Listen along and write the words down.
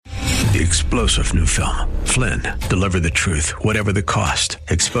The explosive new film, Flynn, deliver the truth, whatever the cost,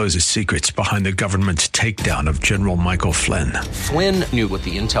 exposes secrets behind the government's takedown of General Michael Flynn. Flynn knew what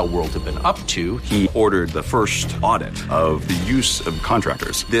the intel world had been up to. He ordered the first audit of the use of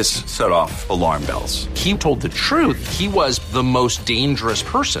contractors. This set off alarm bells. He told the truth. He was the most dangerous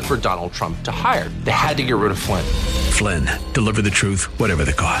person for Donald Trump to hire. They had to get rid of Flynn. Flynn, deliver the truth, whatever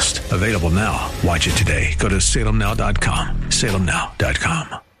the cost. Available now. Watch it today. Go to salemnow.com.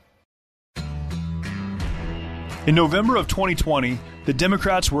 salemnow.com. In November of 2020, the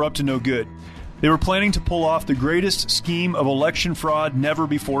Democrats were up to no good. They were planning to pull off the greatest scheme of election fraud never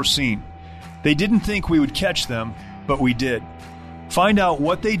before seen. They didn't think we would catch them, but we did. Find out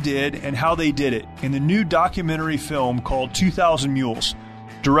what they did and how they did it in the new documentary film called 2,000 Mules,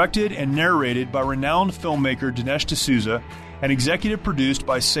 directed and narrated by renowned filmmaker Dinesh D'Souza and executive produced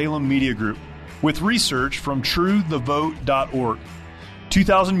by Salem Media Group, with research from truethevote.org.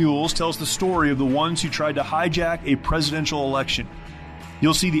 2,000 Mules tells the story of the ones who tried to hijack a presidential election.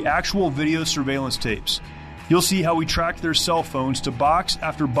 You'll see the actual video surveillance tapes. You'll see how we tracked their cell phones to box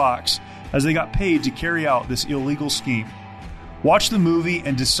after box as they got paid to carry out this illegal scheme. Watch the movie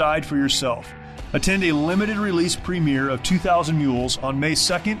and decide for yourself. Attend a limited release premiere of 2,000 Mules on May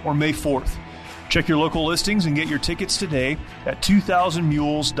 2nd or May 4th. Check your local listings and get your tickets today at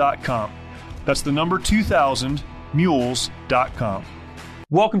 2000mules.com. That's the number 2000mules.com.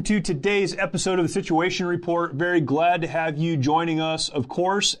 Welcome to today's episode of the Situation Report. Very glad to have you joining us, of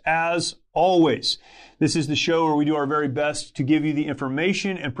course, as always. This is the show where we do our very best to give you the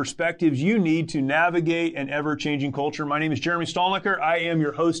information and perspectives you need to navigate an ever-changing culture. My name is Jeremy Stalnecker. I am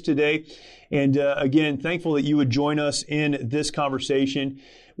your host today. And again, thankful that you would join us in this conversation.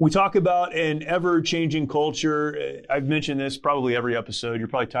 We talk about an ever-changing culture. I've mentioned this probably every episode. You're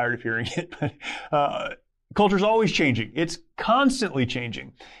probably tired of hearing it, but culture's always changing. It's constantly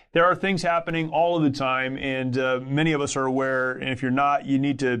changing. There are things happening all of the time, and many of us are aware. And if you're not, you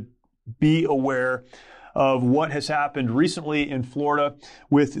need to be aware of what has happened recently in Florida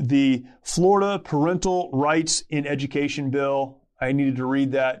with the Florida Parental Rights in Education bill. I needed to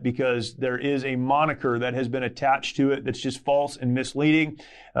read that because there is a moniker that has been attached to it that's just false and misleading.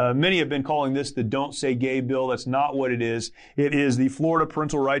 Many have been calling this the Don't Say Gay bill. That's not what it is. It is the Florida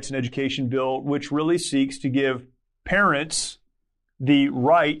Parental Rights in Education bill, which really seeks to give parents the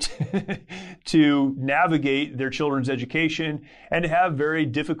right to navigate their children's education and to have very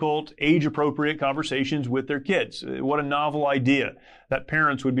difficult, age-appropriate conversations with their kids. What a novel idea that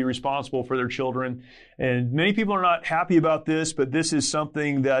parents would be responsible for their children. And many people are not happy about this, but this is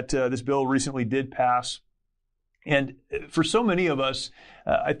something that this bill recently did pass. And for so many of us,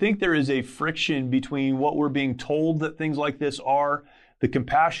 I think there is a friction between what we're being told that things like this are, the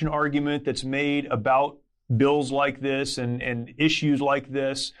compassion argument that's made about bills like this and issues like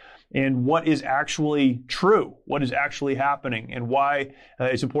this, and what is actually true, what is actually happening, and why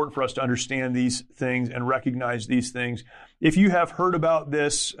it's important for us to understand these things and recognize these things. If you have heard about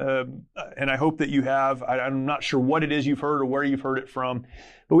this, and I hope that you have, I'm not sure what it is you've heard or where you've heard it from,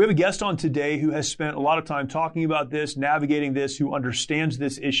 but we have a guest on today who has spent a lot of time talking about this, navigating this, who understands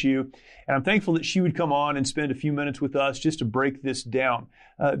this issue. And I'm thankful that she would come on and spend a few minutes with us just to break this down.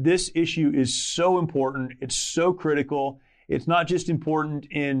 This issue is so important. It's so critical. It's not just important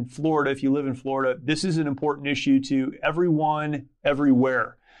in Florida. If you live in Florida, this is an important issue to everyone,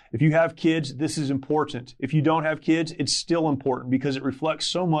 everywhere. If you have kids, this is important. If you don't have kids, it's still important because it reflects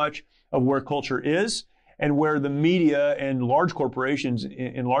so much of where culture is and where the media and large corporations,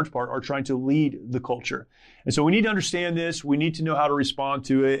 in large part, are trying to lead the culture. And so we need to understand this. We need to know how to respond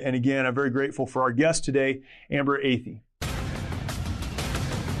to it. And again, I'm very grateful for our guest today, Amber Athey.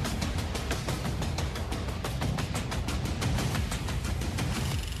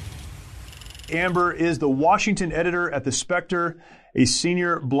 Amber is the Washington editor at The Spectre, a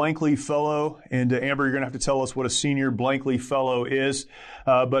senior Blankley Fellow. And Amber, you're going to have to tell us what a senior Blankley Fellow is.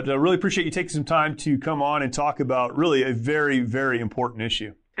 But I really appreciate you taking some time to come on and talk about really a very, very important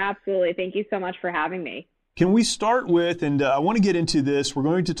issue. Absolutely. Thank you so much for having me. Can we start with, and I want to get into this, we're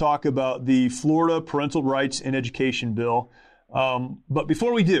going to talk about the Florida Parental Rights in Education bill. But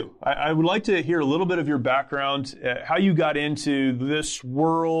before we do, I would like to hear a little bit of your background, how you got into this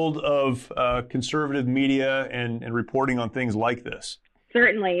world of conservative media and reporting on things like this.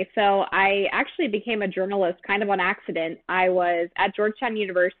 Certainly. So I actually became a journalist kind of on accident. I was at Georgetown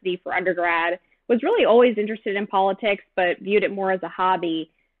University for undergrad, was really always interested in politics, but viewed it more as a hobby.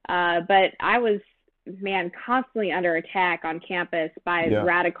 But I was, constantly under attack on campus by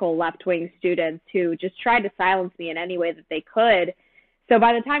radical left-wing students who just tried to silence me in any way that they could. So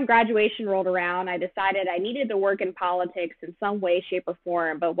by the time graduation rolled around, I decided I needed to work in politics in some way, shape, or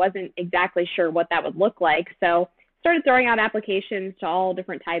form, but wasn't exactly sure what that would look like. So started throwing out applications to all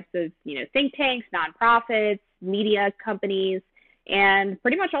different types of, think tanks, nonprofits, media companies, and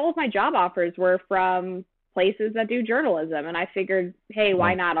pretty much all of my job offers were from places that do journalism. And I figured, hey,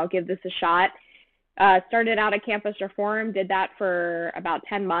 why not? I'll give this a shot. Started out at Campus Reform, did that for about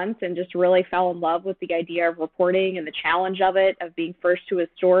 10 months and just really fell in love with the idea of reporting and the challenge of it, of being first to a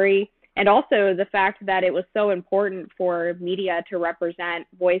story. And also the fact that it was so important for media to represent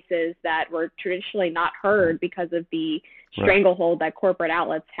voices that were traditionally not heard because of the stranglehold that corporate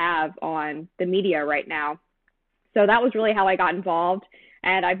outlets have on the media right now. So that was really how I got involved.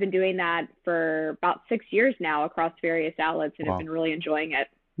 And I've been doing that for about 6 years now across various outlets and have been really enjoying it.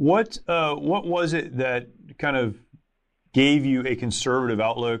 What was it that kind of gave you a conservative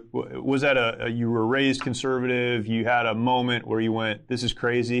outlook? Was that you were raised conservative? You had a moment where you went, "This is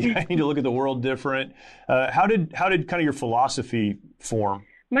crazy. I need to look at the world different." How did kind of your philosophy form?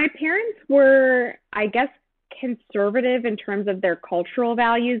 My parents were, I guess, conservative in terms of their cultural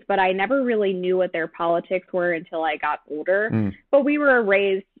values, but I never really knew what their politics were until I got older. But we were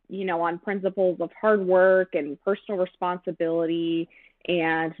raised, on principles of hard work and personal responsibility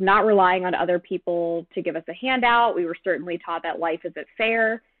and not relying on other people to give us a handout. We were certainly taught that life isn't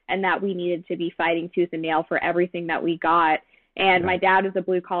fair and that we needed to be fighting tooth and nail for everything that we got. And my dad was a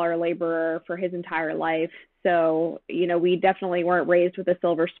blue collar laborer for his entire life. So, we definitely weren't raised with a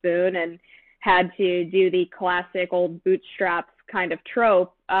silver spoon and had to do the classic old bootstraps kind of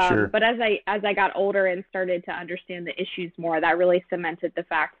trope. But as I got older and started to understand the issues more, that really cemented the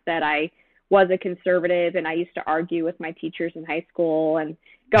fact that I was a conservative, and I used to argue with my teachers in high school and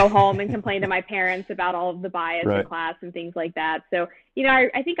go home and complain to my parents about all of the bias in class and things like that. So,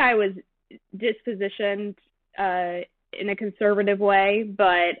 I think I was dispositioned in a conservative way,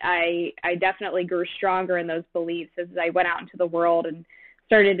 but I definitely grew stronger in those beliefs as I went out into the world and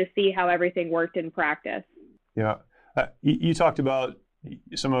started to see how everything worked in practice. Yeah. You talked about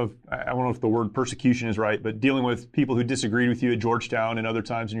some of, I don't know if the word persecution is right, but dealing with people who disagreed with you at Georgetown and other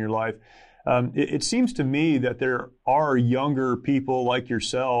times in your life. It seems to me that there are younger people like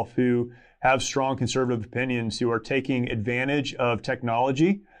yourself who have strong conservative opinions who are taking advantage of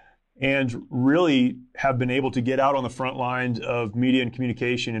technology and really have been able to get out on the front lines of media and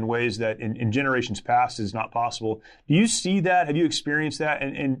communication in ways that in generations past is not possible. Do you see that? Have you experienced that?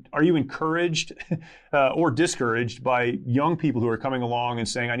 And are you encouraged or discouraged by young people who are coming along and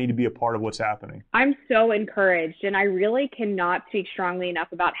saying, I need to be a part of what's happening? I'm so encouraged, and I really cannot speak strongly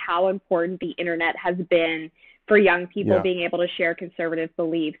enough about how important the internet has been for young people being able to share conservative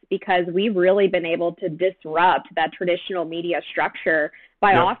beliefs, because we've really been able to disrupt that traditional media structure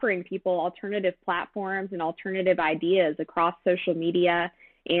by offering people alternative platforms and alternative ideas across social media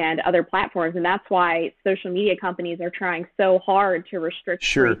and other platforms. And that's why social media companies are trying so hard to restrict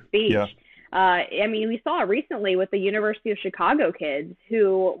free speech. We saw it recently with the University of Chicago kids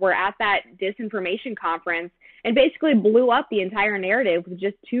who were at that disinformation conference and basically blew up the entire narrative with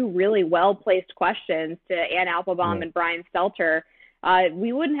just two really well-placed questions to Ann Applebaum and Brian Stelter.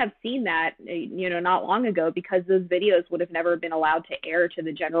 We wouldn't have seen that, not long ago, because those videos would have never been allowed to air to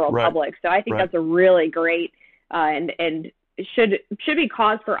the general public. So I think that's a really great and should be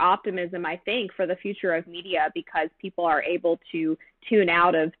cause for optimism, I think, for the future of media, because people are able to tune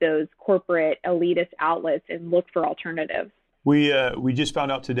out of those corporate elitist outlets and look for alternatives. We just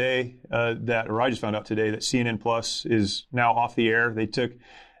found out today I just found out today that CNN Plus is now off the air.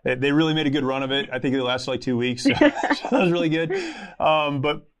 They really made a good run of it. I think it lasted like 2 weeks. So that was really good.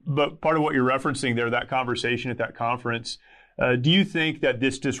 But part of what you're referencing there, that conversation at that conference, do you think that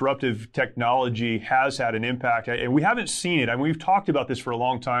this disruptive technology has had an impact? And we haven't seen it. I mean, we've talked about this for a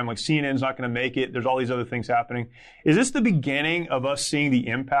long time. Like, CNN's not going to make it. There's all these other things happening. Is this the beginning of us seeing the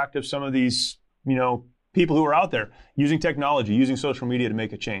impact of some of these, people who are out there using technology, using social media to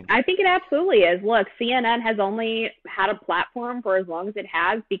make a change? I think it absolutely is. Look, CNN has only had a platform for as long as it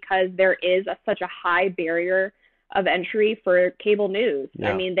has because there is such a high barrier of entry for cable news.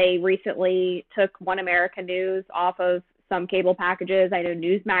 I mean, they recently took One America News off of some cable packages. I know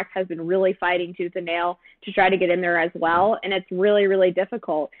Newsmax has been really fighting tooth and nail to try to get in there as well, and it's really, really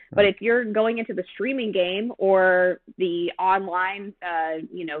difficult. But if you're going into the streaming game or the online,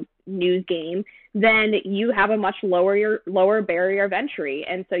 news game, then you have a much lower barrier of entry,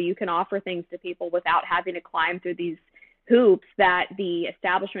 and so you can offer things to people without having to climb through these hoops that the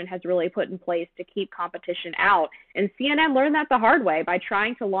establishment has really put in place to keep competition out. And CNN learned that the hard way by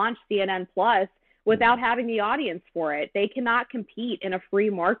trying to launch CNN Plus without having the audience for it. They cannot compete in a free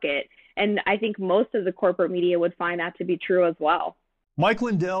market. And I think most of the corporate media would find that to be true as well. Mike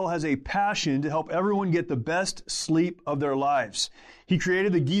Lindell has a passion to help everyone get the best sleep of their lives. He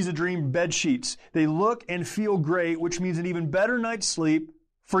created the Giza Dream bed sheets. They look and feel great, which means an even better night's sleep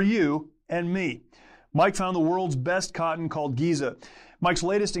for you and me. Mike found the world's best cotton called Giza. Mike's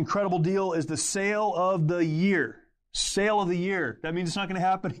latest incredible deal is the sale of the year. Sale of the year. That means it's not going to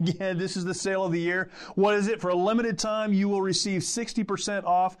happen again. This is the sale of the year. What is it? For a limited time, you will receive 60%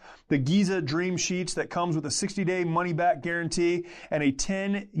 off the Giza Dream Sheets that comes with a 60-day money-back guarantee and a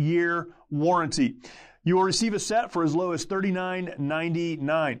 10-year warranty. You will receive a set for as low as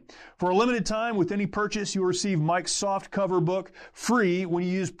 $39.99. For a limited time, with any purchase, you will receive Mike's soft cover book free when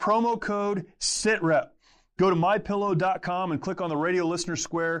you use promo code SITREP. Go to MyPillow.com and click on the radio listener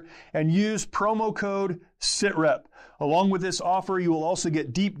square and use promo code SITREP. Along with this offer, you will also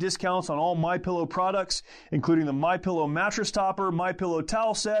get deep discounts on all MyPillow products, including the MyPillow mattress topper, MyPillow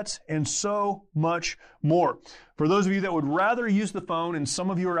towel sets, and so much more. For those of you that would rather use the phone, and some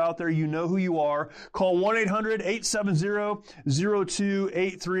of you are out there, you know who you are, call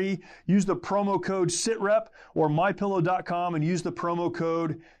 1-800-870-0283. Use the promo code SITREP or MyPillow.com and use the promo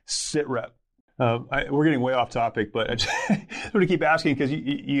code SITREP. We're getting way off topic, but I just want to keep asking because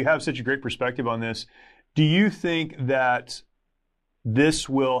you have such a great perspective on this. Do you think that this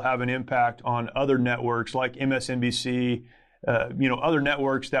will have an impact on other networks like MSNBC, other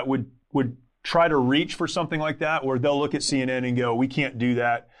networks that would try to reach for something like that, or they'll look at CNN and go, we can't do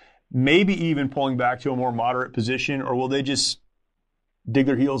that, maybe even pulling back to a more moderate position, or will they just dig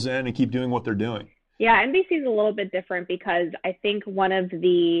their heels in and keep doing what they're doing? Yeah, NBC is a little bit different because I think one of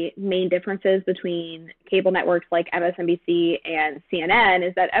the main differences between cable networks like MSNBC and CNN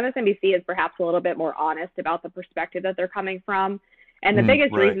is that MSNBC is perhaps a little bit more honest about the perspective that they're coming from. And the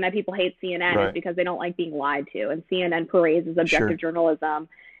biggest reason that people hate CNN is because they don't like being lied to. And CNN parades as objective journalism.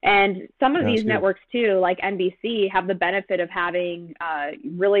 And some of these networks, too, like NBC, have the benefit of having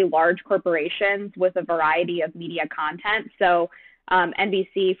really large corporations with a variety of media content. So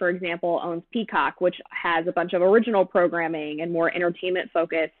NBC, for example, owns Peacock, which has a bunch of original programming and more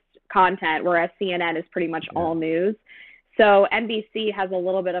entertainment-focused content, whereas CNN is pretty much all news. So NBC has a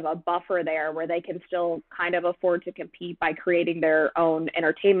little bit of a buffer there where they can still kind of afford to compete by creating their own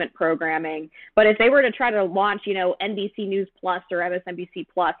entertainment programming. But if they were to try to launch, NBC News Plus or MSNBC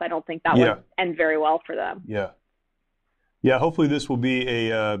Plus, I don't think that would end very well for them. Yeah. Hopefully this will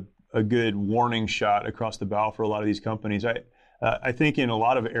be a good warning shot across the bow for a lot of these companies. I think in a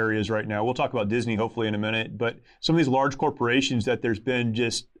lot of areas right now, we'll talk about Disney hopefully in a minute, but some of these large corporations that there's been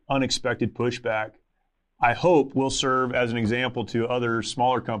just unexpected pushback, I hope will serve as an example to other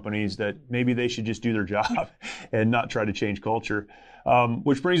smaller companies that maybe they should just do their job and not try to change culture.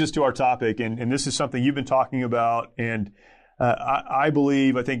 Which brings us to our topic, and this is something you've been talking about, and I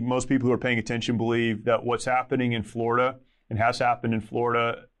think most people who are paying attention believe that what's happening in Florida and has happened in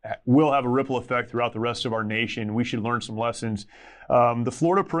Florida will have a ripple effect throughout the rest of our nation. We should learn some lessons. The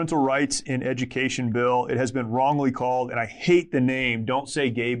Florida Parental Rights in Education Bill, it has been wrongly called, and I hate the name, Don't Say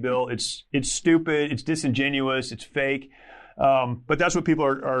Gay Bill. It's stupid, it's disingenuous, it's fake. But that's what people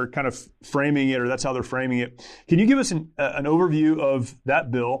are kind of framing it, or that's how they're framing it. Can you give us an overview of that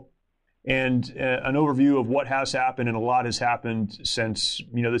bill and an overview of what has happened, and a lot has happened since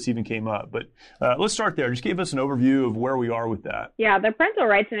this even came up. But let's start there. Just give us an overview of where we are with that. Yeah, the Parental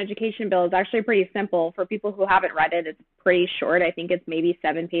Rights in Education Bill is actually pretty simple. For people who haven't read it, it's pretty short. I think it's maybe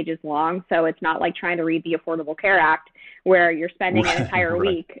 7 pages long, so it's not like trying to read the Affordable Care Act where you're spending an entire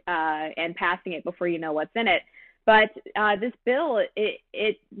week and passing it before you know what's in it. But this bill,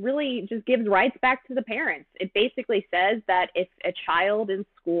 it really just gives rights back to the parents. It basically says that if a child in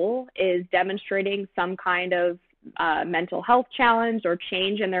school is demonstrating some kind of mental health challenge or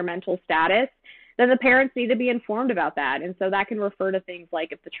change in their mental status, then the parents need to be informed about that. And so that can refer to things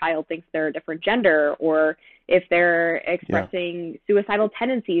like if the child thinks they're a different gender, or if they're expressing suicidal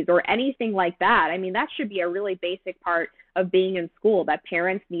tendencies or anything like that. I mean, that should be a really basic part of being in school, that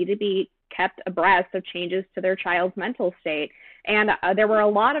parents need to be kept abreast of changes to their child's mental state. And there were a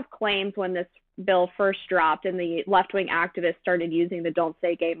lot of claims when this bill first dropped and the left-wing activists started using the Don't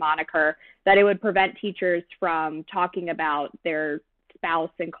Say Gay moniker, that it would prevent teachers from talking about their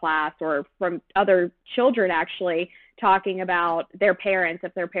spouse in class, or from other children actually talking about their parents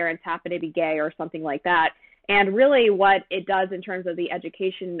if their parents happen to be gay or something like that. And really what it does in terms of the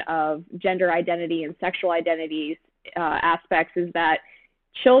education of gender identity and sexual identities aspects is that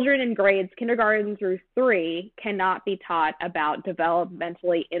children in grades kindergarten through 3 cannot be taught about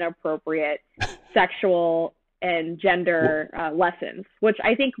developmentally inappropriate sexual and gender lessons, which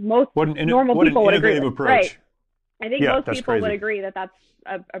I think most normal people would agree with. I think most people would agree that that's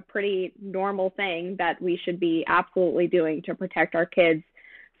a pretty normal thing that we should be absolutely doing to protect our kids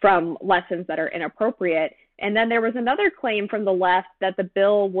from lessons that are inappropriate. And then there was another claim from the left that the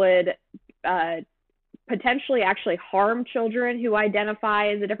bill would potentially actually harm children who identify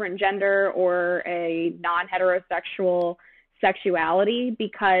as a different gender or a non-heterosexual sexuality,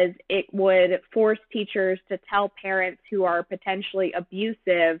 because it would force teachers to tell parents who are potentially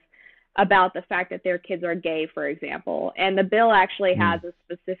abusive about the fact that their kids are gay, for example. And the bill actually has a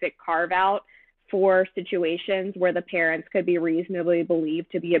specific carve out for situations where the parents could be reasonably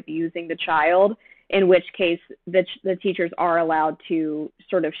believed to be abusing the child, in which case the teachers are allowed to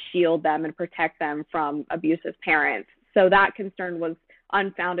sort of shield them and protect them from abusive parents. So that concern was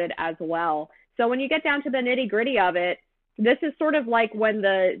unfounded as well. So when you get down to the nitty gritty of it, this is sort of like when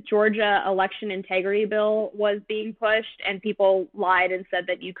the Georgia election integrity bill was being pushed and people lied and said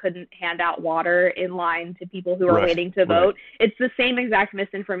that you couldn't hand out water in line to people who are waiting to vote. It's the same exact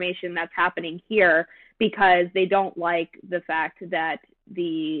misinformation that's happening here, because they don't like the fact that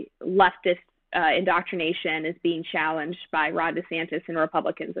the leftist indoctrination is being challenged by Ron DeSantis and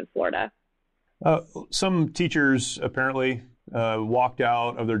Republicans in Florida. Some teachers apparently walked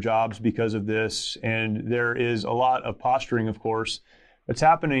out of their jobs because of this, and there is a lot of posturing, of course, that's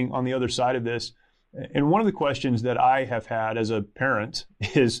happening on the other side of this. And one of the questions that I have had as a parent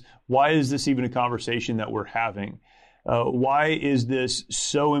is, why is this even a conversation that we're having? Why is this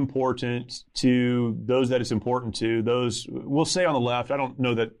so important to those that it's important to? Those, we'll say on the left, I don't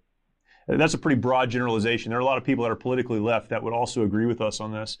know that that's a pretty broad generalization. There are a lot of people that are politically left that would also agree with us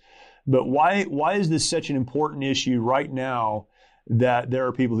on this. But why is this such an important issue right now that there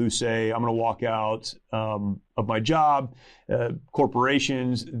are people who say, I'm going to walk out of my job,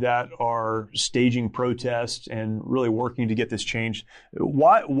 corporations that are staging protests and really working to get this changed?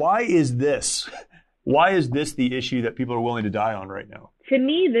 Why is this? Why is this the issue that people are willing to die on right now? To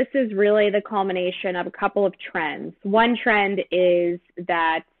me, this is really the culmination of a couple of trends. One trend is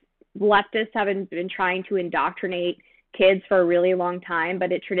that leftists have been trying to indoctrinate kids for a really long time,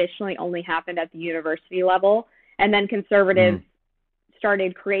 but it traditionally only happened at the university level. And then conservatives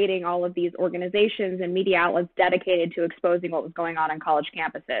started creating all of these organizations and media outlets dedicated to exposing what was going on college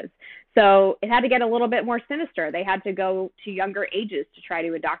campuses. So it had to get a little bit more sinister. They had to go to younger ages to try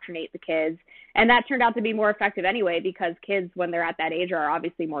to indoctrinate the kids. And that turned out to be more effective anyway, because kids, when they're at that age, are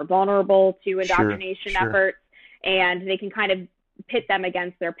obviously more vulnerable to indoctrination efforts, and they can kind of pit them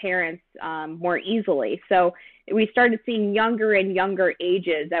against their parents more easily. So we started seeing younger and younger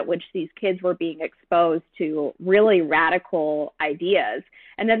ages at which these kids were being exposed to really radical ideas.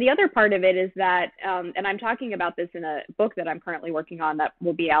 And then the other part of it is that, and I'm talking about this in a book that I'm currently working on that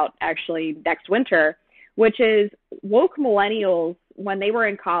will be out actually next winter, which is woke millennials, when they were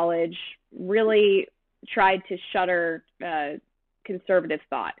in college, really tried to shutter conservative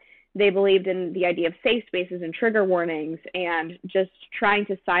thought. They believed in the idea of safe spaces and trigger warnings and just trying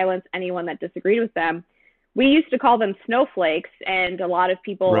to silence anyone that disagreed with them. We used to call them snowflakes, and a lot of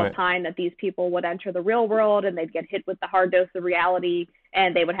people opined that these people would enter the real world and they'd get hit with the hard dose of reality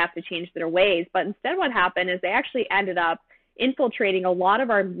and they would have to change their ways. But instead what happened is they actually ended up infiltrating a lot of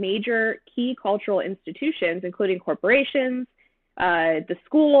our major key cultural institutions, including corporations, the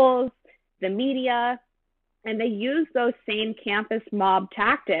schools, the media, and they use those same campus mob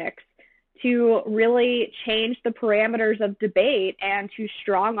tactics to really change the parameters of debate and to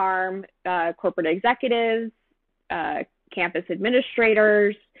strong arm corporate executives, campus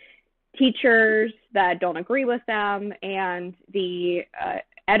administrators, teachers that don't agree with them, and the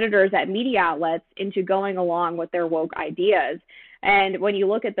editors at media outlets into going along with their woke ideas. And when you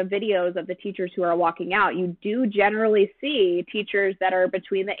look at the videos of the teachers who are walking out, you do generally see teachers that are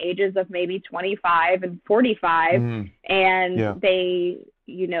between the ages of maybe 25 and 45, and they,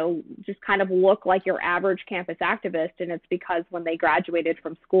 you know, just kind of look like your average campus activist. And it's because when they graduated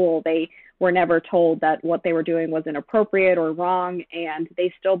from school, they were never told that what they were doing was inappropriate or wrong, and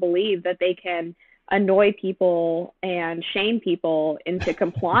they still believe that they can annoy people and shame people into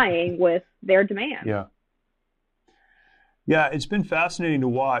complying with their demands. Yeah, it's been fascinating to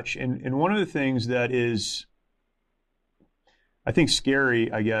watch. And one of the things that is, I think, scary,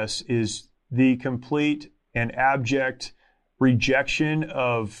 I guess, is the complete and abject rejection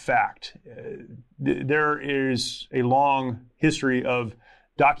of fact. There is a long history of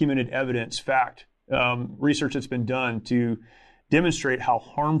documented evidence, fact, research that's been done to demonstrate how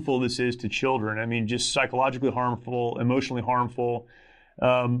harmful this is to children. I mean, just psychologically harmful, emotionally harmful,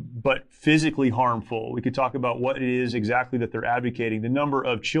 but physically harmful. We could talk about what it is exactly that they're advocating. The number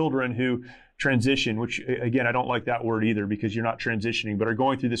of children who transition, which again, I don't like that word either because you're not transitioning, but are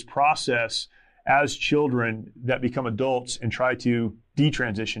going through this process as children that become adults and try to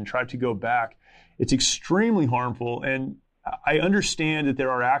detransition, try to go back. It's extremely harmful. And I understand that there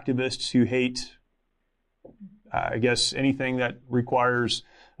are activists who hate, I guess, anything that requires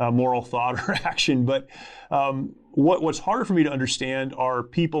moral thought or action. But what's harder for me to understand are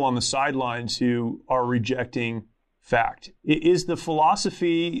people on the sidelines who are rejecting fact. Is the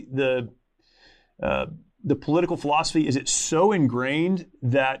philosophy, the political philosophy, is it so ingrained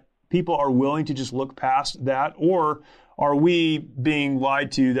that people are willing to just look past that? Or are we being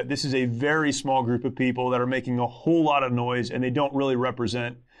lied to that this is a very small group of people that are making a whole lot of noise and they don't really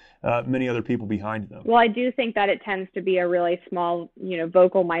represent many other people behind them? Well, I do think that it tends to be a really small,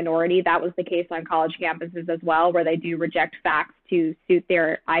 vocal minority. That was the case on college campuses as well, where they do reject facts to suit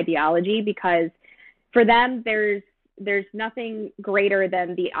their ideology, because for them, there's nothing greater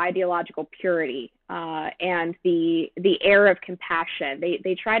than the ideological purity and the air of compassion.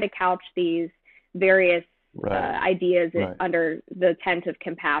 They try to couch these various ideas under the tent of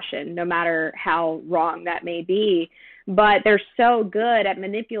compassion, no matter how wrong that may be. But they're so good at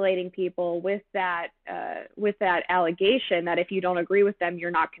manipulating people with that allegation that if you don't agree with them,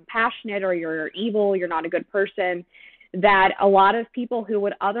 you're not compassionate or you're evil, you're not a good person, that a lot of people who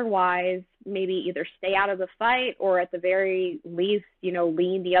would otherwise maybe either stay out of the fight or at the very least,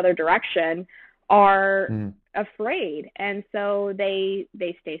 lean the other direction are afraid. And so they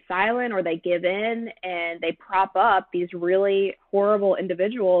stay silent or they give in and they prop up these really horrible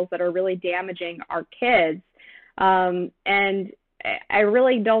individuals that are really damaging our kids. And I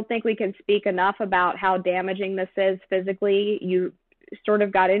really don't think we can speak enough about how damaging this is physically. You sort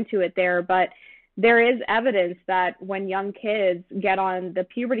of got into it there, but there is evidence that when young kids get on the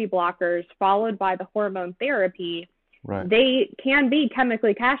puberty blockers followed by the hormone therapy, they can be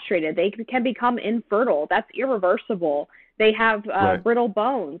chemically castrated. They can become infertile. That's irreversible. They have brittle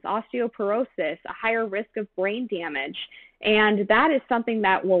bones, osteoporosis, a higher risk of brain damage. And that is something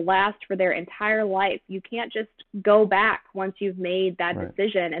that will last for their entire life. You can't just go back once you've made that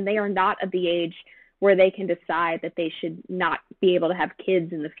decision. And they are not at the age where they can decide that they should not be able to have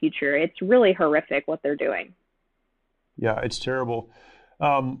kids in the future. It's really horrific what they're doing. Yeah, it's terrible.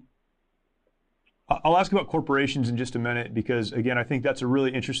 I'll ask about corporations in just a minute because, again, I think that's a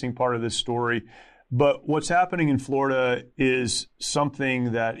really interesting part of this story. But what's happening in Florida is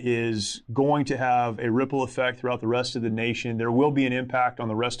something that is going to have a ripple effect throughout the rest of the nation. There will be an impact on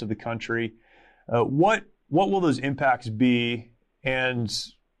the rest of the country. What will those impacts be? And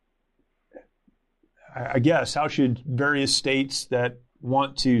I guess, how should various states that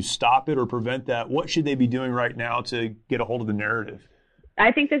want to stop it or prevent that, what should they be doing right now to get a hold of the narrative?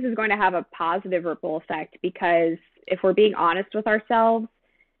 I think this is going to have a positive ripple effect because if we're being honest with ourselves,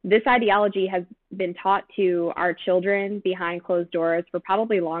 this ideology has been taught to our children behind closed doors for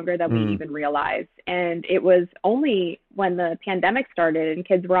probably longer than we even realized. And it was only when the pandemic started and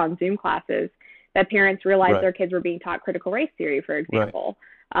kids were on Zoom classes that parents realized their kids were being taught critical race theory, for example.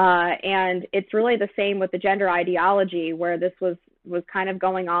 And it's really the same with the gender ideology, where this was kind of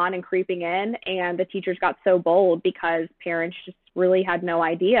going on and creeping in, and the teachers got so bold because parents just really had no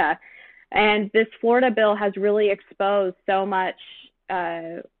idea. And this Florida bill has really exposed so much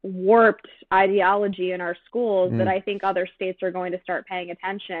warped ideology in our schools that I think other states are going to start paying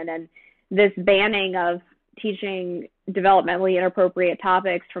attention. And this banning of teaching developmentally inappropriate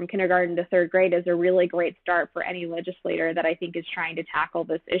topics from kindergarten to third grade is a really great start for any legislator that I think is trying to tackle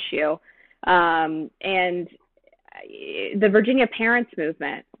this issue. And the Virginia Parents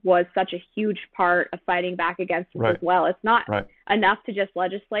Movement was such a huge part of fighting back against it as well. It's not enough to just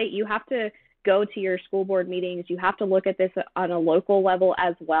legislate. You have to go to your school board meetings. You have to look at this on a local level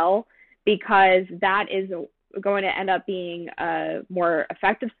as well, because that is going to end up being a more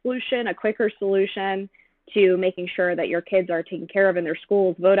effective solution, a quicker solution to making sure that your kids are taken care of in their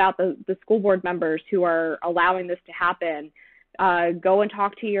schools. Vote out the school board members who are allowing this to happen. Go and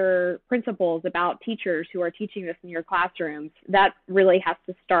talk to your principals about teachers who are teaching this in your classrooms. That really has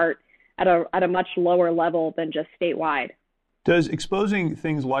to start at a much lower level than just statewide. Does exposing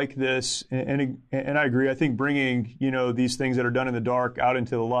things like this, and I agree, I think bringing, these things that are done in the dark out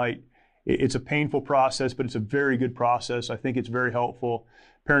into the light, it's a painful process, but it's a very good process. I think it's very helpful.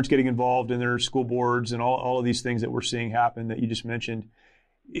 Parents getting involved in their school boards and all of these things that we're seeing happen that you just mentioned.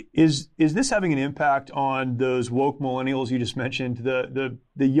 Is this having an impact on those woke millennials you just mentioned, the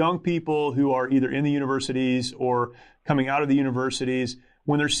young people who are either in the universities or coming out of the universities,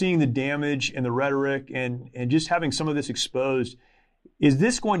 when they're seeing the damage and the rhetoric and just having some of this exposed? Is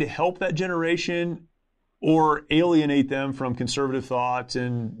this going to help that generation or alienate them from conservative thoughts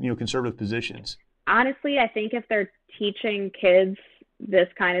and conservative positions? Honestly, I think if they're teaching kids this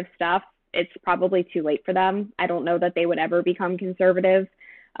kind of stuff it's probably too late for them. I don't know that they would ever become conservative.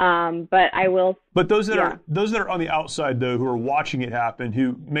 But I will. But those that are on the outside, though, who are watching it happen,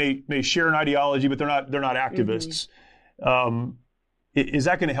 who may share an ideology, but they're not activists. Mm-hmm. Is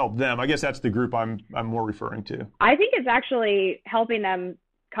that going to help them? I guess that's the group I'm more referring to. I think it's actually helping them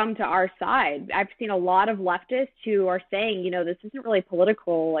come to our side. I've seen a lot of leftists who are saying, this isn't really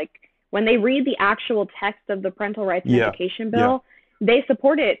political. Like when they read the actual text of the Parental Rights and Education Bill, they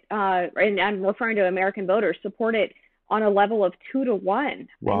support it. And I'm referring to American voters, support it on a level of 2 to 1.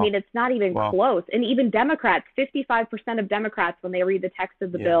 Wow. I mean, it's not even close. And even Democrats, 55% of Democrats, when they read the text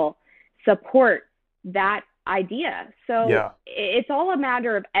of the bill, support that idea. So it's all a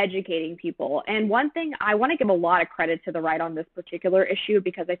matter of educating people. And one thing, I want to give a lot of credit to the right on this particular issue,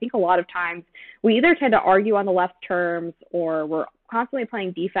 because I think a lot of times we either tend to argue on the left terms or we're constantly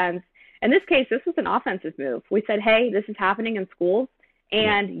playing defense. In this case, this was an offensive move. We said, hey, this is happening in schools.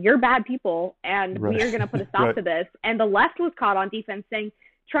 And you're bad people, and we are going to put a stop to this. And the left was caught on defense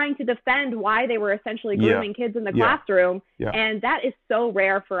trying to defend why they were essentially grooming kids in the classroom. And that is so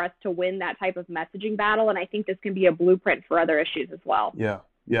rare for us to win that type of messaging battle. And I think this can be a blueprint for other issues as well. Yeah,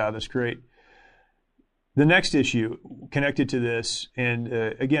 that's great. The next issue connected to this, and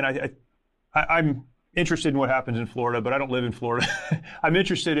again, I'm interested in what happens in Florida, but I don't live in Florida. I'm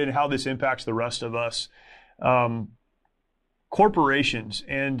interested in how this impacts the rest of us. Corporations,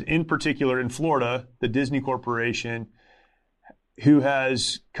 and in particular in Florida, the Disney Corporation, who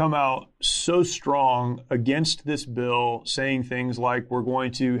has come out so strong against this bill, saying things like, we're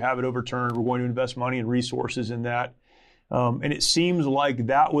going to have it overturned, we're going to invest money and resources in that. And it seems like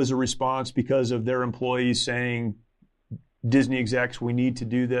that was a response because of their employees saying, Disney execs, we need to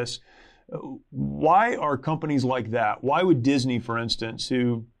do this. Why are companies like that? Why would Disney, for instance,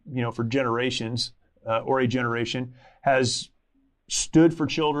 who, for generations or a generation has stood for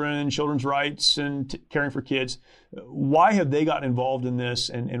children, children's rights, and caring for kids. Why have they gotten involved in this,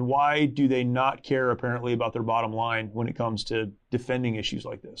 and why do they not care, apparently, about their bottom line when it comes to defending issues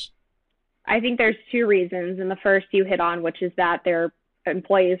like this? I think there's two reasons, and the first you hit on, which is that their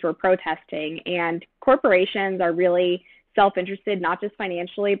employees were protesting, and corporations are really self-interested, not just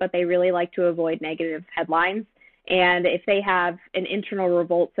financially, but they really like to avoid negative headlines. And if they have an internal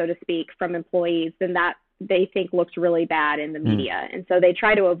revolt, so to speak, from employees, then that they think looks really bad in the media. And so they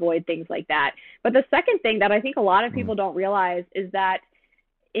try to avoid things like that. But the second thing that I think a lot of people don't realize is that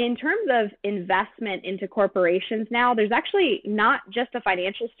in terms of investment into corporations now, there's actually not just a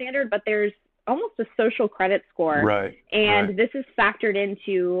financial standard, but there's almost a social credit score. Right. And this is factored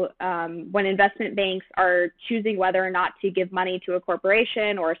into when investment banks are choosing whether or not to give money to a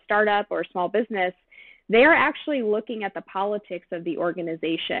corporation or a startup or a small business. They are actually looking at the politics of the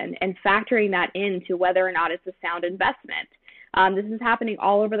organization and factoring that into whether or not it's a sound investment. This is happening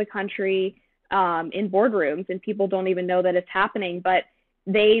all over the country in boardrooms, and people don't even know that it's happening, but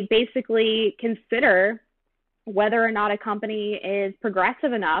they basically consider whether or not a company is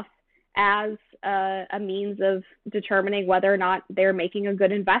progressive enough as a means of determining whether or not they're making a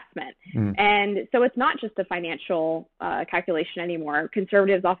good investment. And so it's not just a financial calculation anymore.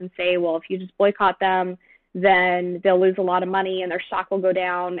 Conservatives often say, well, if you just boycott them, then they'll lose a lot of money and their stock will go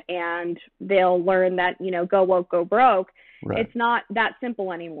down and they'll learn that, go woke, go broke. Right. It's not that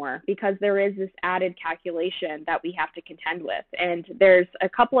simple anymore because there is this added calculation that we have to contend with. And there's a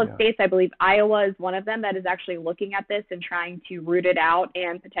couple of states, I believe Iowa is one of them, that is actually looking at this and trying to root it out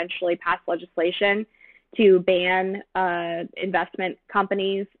and potentially pass legislation to ban investment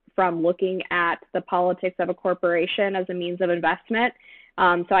companies from looking at the politics of a corporation as a means of investment.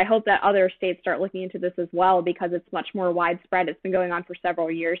 So I hope that other states start looking into this as well because it's much more widespread. It's been going on for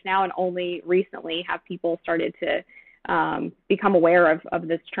several years now, and only recently have people started to become aware of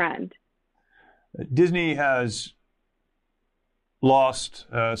this trend. Disney has lost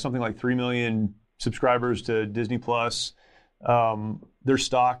something like 3 million subscribers to Disney Plus. Their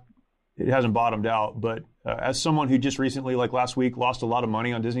stock, it hasn't bottomed out, but as someone who just recently, like last week, lost a lot of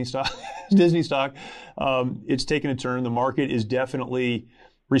money on Disney stock, it's taken a turn. The market is definitely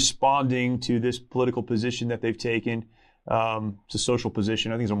responding to this political position that they've taken. It's a social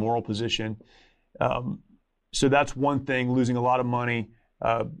position. I think it's a moral position. So that's one thing, losing a lot of money.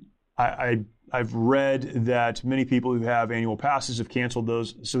 I've read that many people who have annual passes have canceled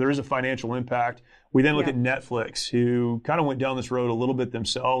those. So there is a financial impact. We then look at Netflix, who kind of went down this road a little bit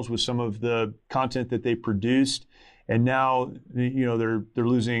themselves with some of the content that they produced. And now, they're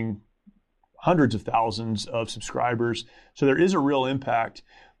losing hundreds of thousands of subscribers. So there is a real impact.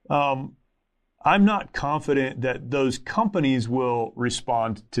 I'm not confident that those companies will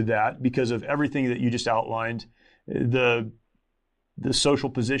respond to that because of everything that you just outlined. The the social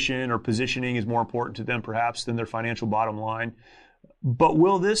position or positioning is more important to them perhaps than their financial bottom line. But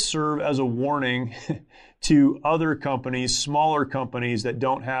will this serve as a warning to other companies, smaller companies that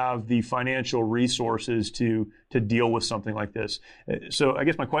don't have the financial resources to deal with something like this? So I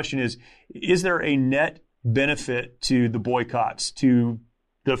guess my question is there a net benefit to the boycotts, to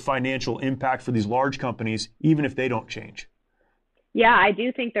the financial impact for these large companies, even if they don't change? Yeah, I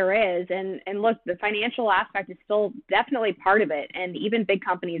do think there is. And look, the financial aspect is still definitely part of it. And even big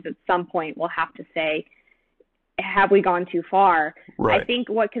companies at some point will have to say, have we gone too far? Right. I think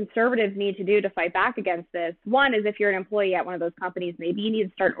what conservatives need to do to fight back against this, one is if you're an employee at one of those companies, maybe you need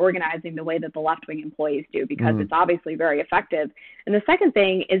to start organizing the way that the left-wing employees do, because it's obviously very effective. And the second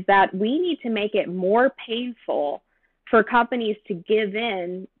thing is that we need to make it more painful for companies to give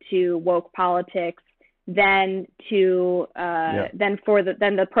in to woke politics than the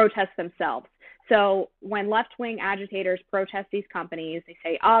protests themselves. So when left-wing agitators protest these companies, they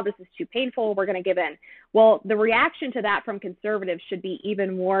say, oh, this is too painful, we're going to give in. Well, the reaction to that from conservatives should be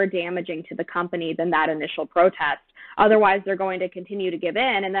even more damaging to the company than that initial protest. Otherwise, they're going to continue to give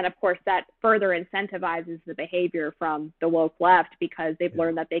in. And then, of course, that further incentivizes the behavior from the woke left, because they've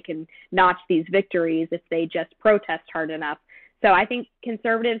learned that they can notch these victories if they just protest hard enough. So I think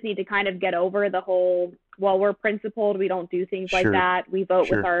conservatives need to kind of get over the whole, well, we're principled, we don't do things like that, we vote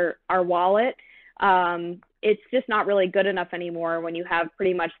with our wallet. It's just not really good enough anymore when you have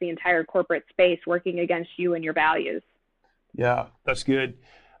pretty much the entire corporate space working against you and your values. Yeah, that's good.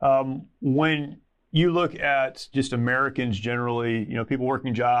 When you look at just Americans generally, people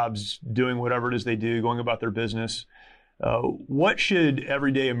working jobs, doing whatever it is they do, going about their business, what should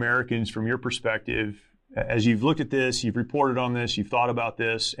everyday Americans, from your perspective, as you've looked at this, you've reported on this, you've thought about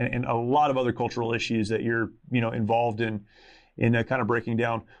this, and a lot of other cultural issues that you're, involved in kind of breaking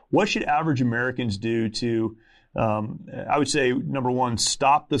down, what should average Americans do to, I would say, number one,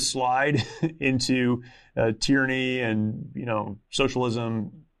 stop the slide into tyranny and,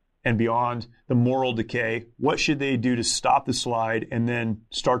 socialism and beyond, the moral decay? What should they do to stop the slide and then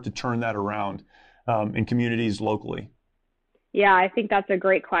start to turn that around in communities locally? Yeah, I think that's a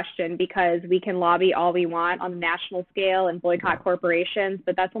great question, because we can lobby all we want on the national scale and boycott corporations,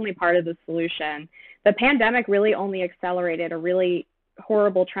 but that's only part of the solution. The pandemic really only accelerated a really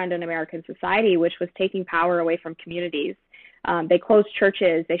horrible trend in American society, which was taking power away from communities. They closed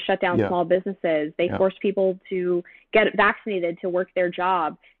churches, they shut down small businesses, they forced people to get vaccinated to work their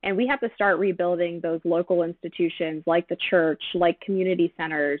job. And we have to start rebuilding those local institutions like the church, like community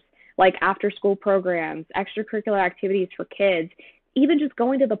centers, like after-school programs, extracurricular activities for kids, even just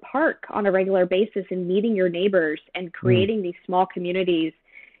going to the park on a regular basis and meeting your neighbors and creating these small communities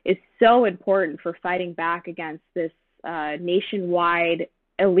is so important for fighting back against this nationwide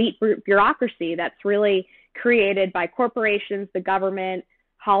elite bureaucracy that's really created by corporations, the government,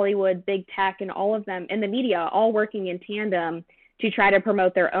 Hollywood, big tech, and all of them, and the media, all working in tandem to try to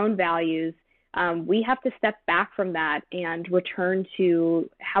promote their own values. We have to step back from that and return to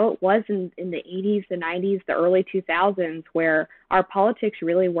how it was in the 80s, the 90s, the early 2000s, where our politics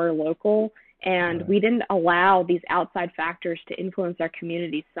really were local, and we didn't allow these outside factors to influence our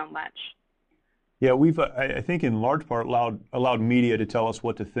communities so much. Yeah, we've, I think, in large part allowed media to tell us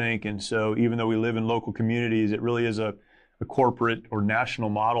what to think. And so even though we live in local communities, it really is a corporate or national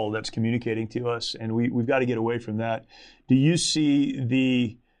model that's communicating to us, and we've got to get away from that. Do you see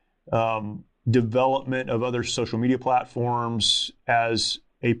the development of other social media platforms as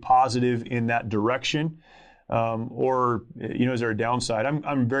a positive in that direction? Or, is there a downside?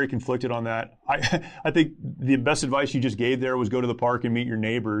 I'm very conflicted on that. I think the best advice you just gave there was go to the park and meet your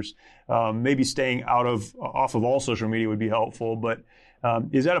neighbors. Maybe staying off of all social media would be helpful, but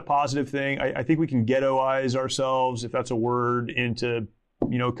is that a positive thing? I think we can ghettoize ourselves, if that's a word, into,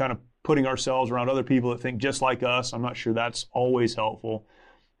 kind of putting ourselves around other people that think just like us. I'm not sure that's always helpful.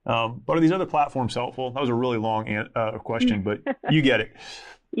 But are these other platforms helpful? That was a really long question, but you get it.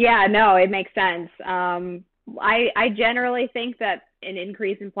 Yeah, no, it makes sense. I generally think that an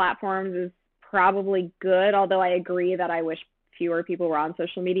increase in platforms is probably good, although I agree that I wish fewer people were on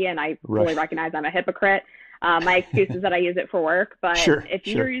social media, and I really recognize I'm a hypocrite. My excuse is that I use it for work, but if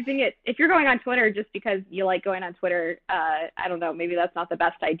you're using it, if you're going on Twitter just because you like going on Twitter, I don't know, maybe that's not the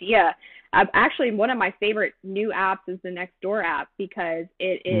best idea. Actually, one of my favorite new apps is the Nextdoor app, because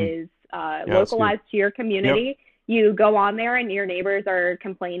it is localized to your community. Yep. You go on there and your neighbors are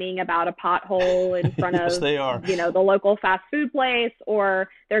complaining about a pothole in front of, the local fast food place, or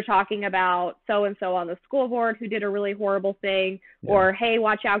they're talking about so-and-so on the school board who did a really horrible thing, or, hey,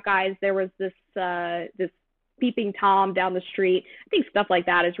 watch out, guys, there was this peeping Tom down the street. I think stuff like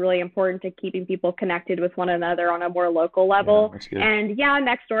that is really important to keeping people connected with one another on a more local level. And yeah,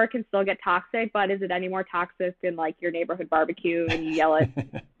 next door can still get toxic, but is it any more toxic than like your neighborhood barbecue and you yell at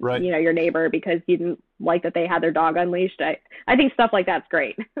right. your neighbor because you didn't like that they had their dog unleashed? I think stuff like that's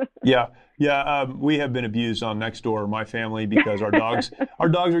great. Yeah. We have been abused on Nextdoor, my family, because our dogs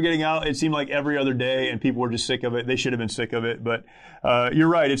are getting out. It seemed like every other day, and people were just sick of it. They should have been sick of it. But you're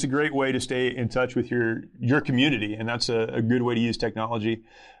right. It's a great way to stay in touch with your community, and that's a good way to use technology.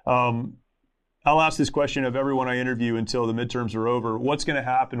 I'll ask this question of everyone I interview until the midterms are over. What's going to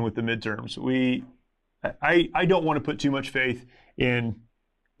happen with the midterms? I don't want to put too much faith in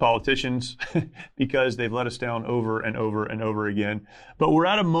politicians because they've let us down over and over and over again. But we're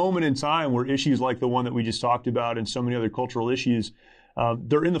at a moment in time where issues like the one that we just talked about and so many other cultural issues,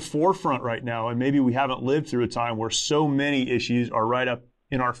 they're in the forefront right now. And maybe we haven't lived through a time where so many issues are right up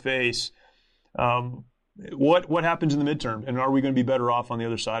in our face. What happens in the midterm? And are we going to be better off on the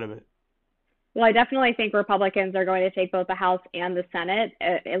other side of it? Well, I definitely think Republicans are going to take both the House and the Senate,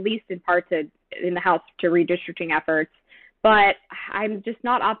 at least in parts in the House, to redistricting efforts. But I'm just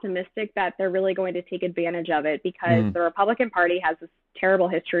not optimistic that they're really going to take advantage of it because the Republican Party has this terrible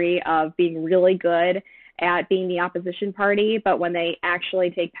history of being really good at being the opposition party, but when they actually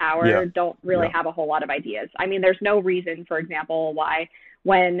take power, don't really have a whole lot of ideas. I mean, there's no reason, for example, why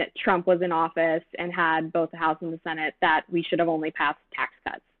when Trump was in office and had both the House and the Senate, that we should have only passed tax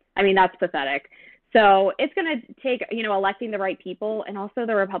cuts. I mean, that's pathetic. So it's going to take, electing the right people and also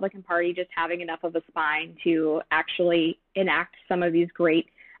the Republican Party just having enough of a spine to actually enact some of these great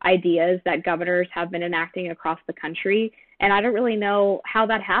ideas that governors have been enacting across the country. And I don't really know how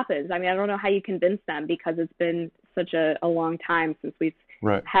that happens. I mean, I don't know how you convince them because it's been such a long time since we've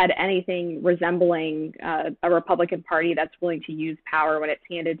had anything resembling a Republican Party that's willing to use power when it's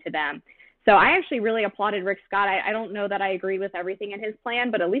handed to them. So I actually really applauded Rick Scott. I don't know that I agree with everything in his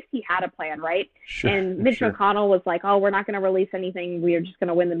plan, but at least he had a plan, right? Sure, and Mitch McConnell was like, we're not going to release anything. We are just going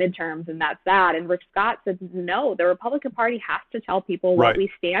to win the midterms, and that's that. And Rick Scott said, no, the Republican Party has to tell people what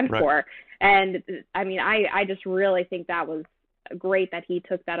we stand for. And, I mean, I just really think that was great that he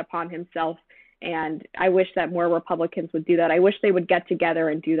took that upon himself. And I wish that more Republicans would do that. I wish they would get together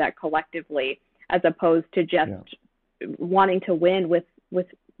and do that collectively as opposed to just wanting to win with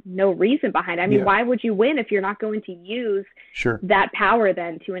no reason behind it. I mean, why would you win if you're not going to use that power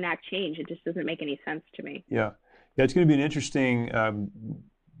then to enact change? It just doesn't make any sense to me. Yeah, it's going to be an interesting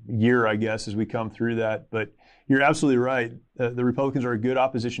year, I guess, as we come through that. But you're absolutely right. The Republicans are a good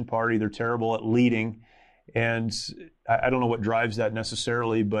opposition party. They're terrible at leading. And I don't know what drives that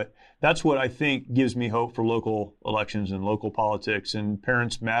necessarily, but that's what I think gives me hope for local elections and local politics and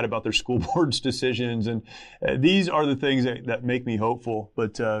parents mad about their school board's decisions. And these are the things that make me hopeful.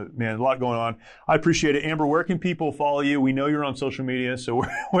 But, man, a lot going on. I appreciate it. Amber, where can people follow you? We know you're on social media, so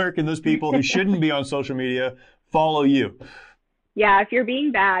where can those people who shouldn't be on social media follow you? Yeah, if you're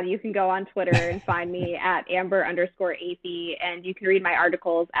being bad, you can go on Twitter and find me at Amber_AP, and you can read my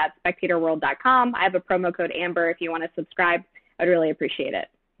articles at spectatorworld.com. I have a promo code Amber if you want to subscribe. I'd really appreciate it.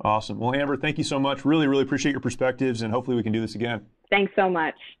 Awesome. Well, Amber, thank you so much. Really, really appreciate your perspectives, and hopefully we can do this again. Thanks so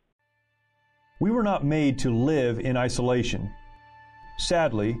much. We were not made to live in isolation.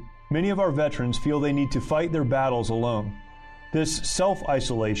 Sadly, many of our veterans feel they need to fight their battles alone. This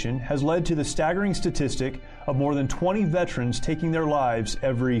self-isolation has led to the staggering statistic of more than 20 veterans taking their lives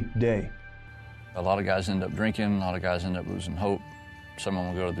every day. A lot of guys end up drinking, a lot of guys end up losing hope. Some of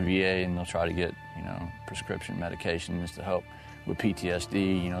them will go to the VA and they'll try to get, prescription medications to help with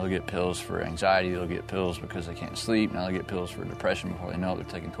PTSD. They'll get pills for anxiety, they'll get pills because they can't sleep, now they'll get pills for depression before they know it. They're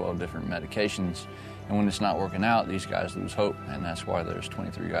taking 12 different medications. And when it's not working out, these guys lose hope, and that's why there's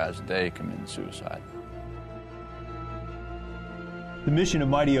 23 guys a day committing suicide. The mission of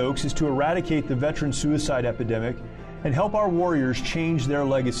Mighty Oaks is to eradicate the veteran suicide epidemic and help our warriors change their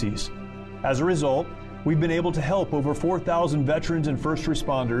legacies. As a result, we've been able to help over 4,000 veterans and first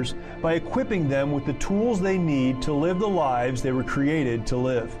responders by equipping them with the tools they need to live the lives they were created to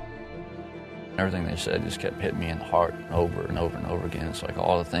live. Everything they said just kept hitting me in the heart over and over and over again. It's like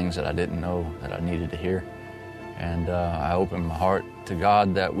all the things that I didn't know that I needed to hear. And I opened my heart to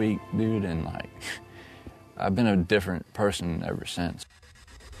God that week, dude, and I've been a different person ever since.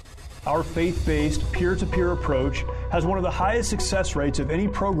 Our faith-based, peer-to-peer approach has one of the highest success rates of any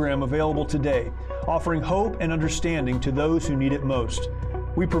program available today, offering hope and understanding to those who need it most.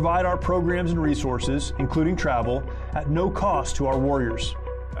 We provide our programs and resources, including travel, at no cost to our warriors.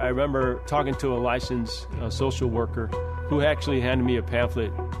 I remember talking to a licensed social worker who actually handed me a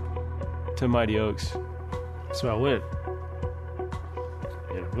pamphlet to Mighty Oaks. So I went,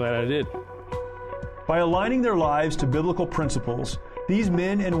 and I'm glad I did. By aligning their lives to biblical principles, these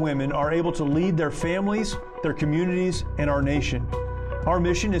men and women are able to lead their families, their communities, and our nation. Our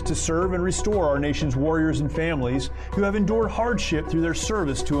mission is to serve and restore our nation's warriors and families who have endured hardship through their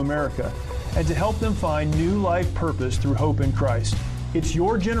service to America, and to help them find new life purpose through hope in Christ. It's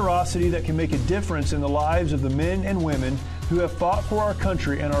your generosity that can make a difference in the lives of the men and women who have fought for our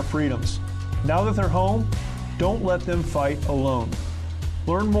country and our freedoms. Now that they're home, don't let them fight alone.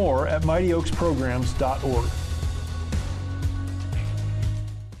 Learn more at MightyOaksPrograms.org.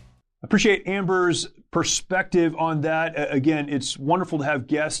 Appreciate Amber's perspective on that. Again, it's wonderful to have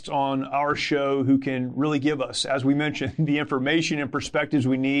guests on our show who can really give us, as we mentioned, the information and perspectives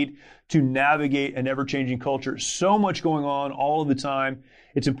we need to navigate an ever-changing culture. So much going on all of the time.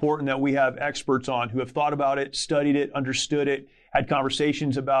 It's important that we have experts on who have thought about it, studied it, understood it, had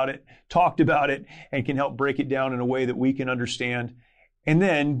conversations about it, talked about it, and can help break it down in a way that we can understand. And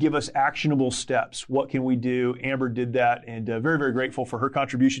then give us actionable steps. What can we do? Amber did that, and very, very grateful for her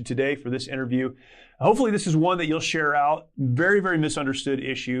contribution today for this interview. Hopefully this is one that you'll share out. Very, very misunderstood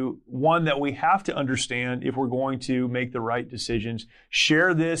issue. One that we have to understand if we're going to make the right decisions.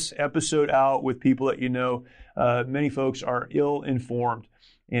 Share this episode out with people that you know. Many folks are ill-informed,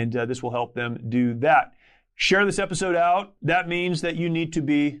 and this will help them do that. Share this episode out. That means that you need to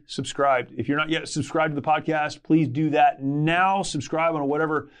be subscribed. If you're not yet subscribed to the podcast, please do that now. Subscribe on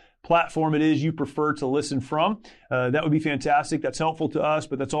whatever platform it is you prefer to listen from. That would be fantastic. That's helpful to us,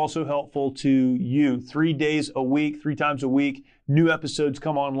 but that's also helpful to you. 3 days a week, 3 times a week, new episodes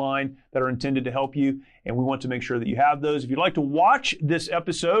come online that are intended to help you, and we want to make sure that you have those. If you'd like to watch this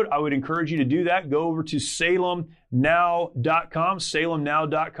episode, I would encourage you to do that. Go over to salemnow.com,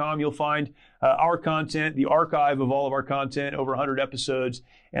 salemnow.com. You'll find our content, the archive of all of our content, over 100 episodes,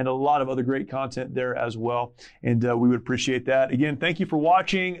 and a lot of other great content there as well. And we would appreciate that. Again, thank you for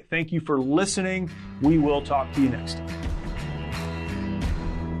watching. Thank you for listening. We will talk to you next time.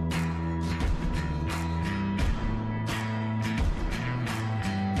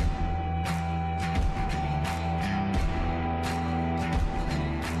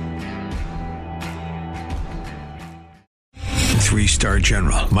 Three-star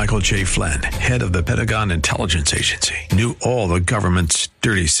General Michael J. Flynn, head of the Pentagon Intelligence Agency, knew all the government's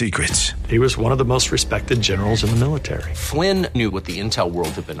dirty secrets. He was one of the most respected generals in the military. Flynn knew what the intel world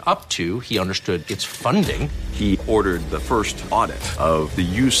had been up to. He understood its funding. He ordered the first audit of the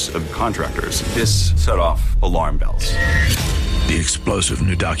use of contractors. This set off alarm bells. The explosive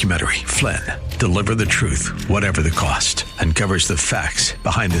new documentary, Flynn, Deliver the Truth, Whatever the Cost, uncovers the facts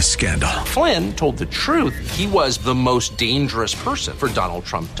behind this scandal. Flynn told the truth. He was the most dangerous person for Donald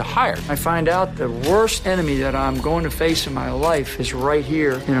Trump to hire. I find out the worst enemy that I'm going to face in my life is right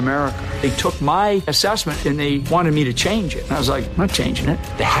here in America. They took my assessment and they wanted me to change it. And I was like, I'm not changing it.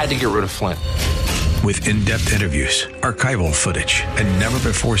 They had to get rid of Flynn. With in-depth interviews, archival footage, and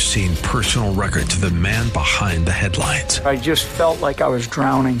never-before-seen personal records of the man behind the headlines. I just felt like I was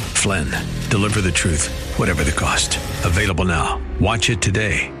drowning. Flynn, Deliver the Truth, Whatever the Cost. Available now. Watch it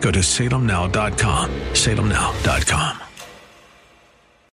today. Go to salemnow.com. salemnow.com.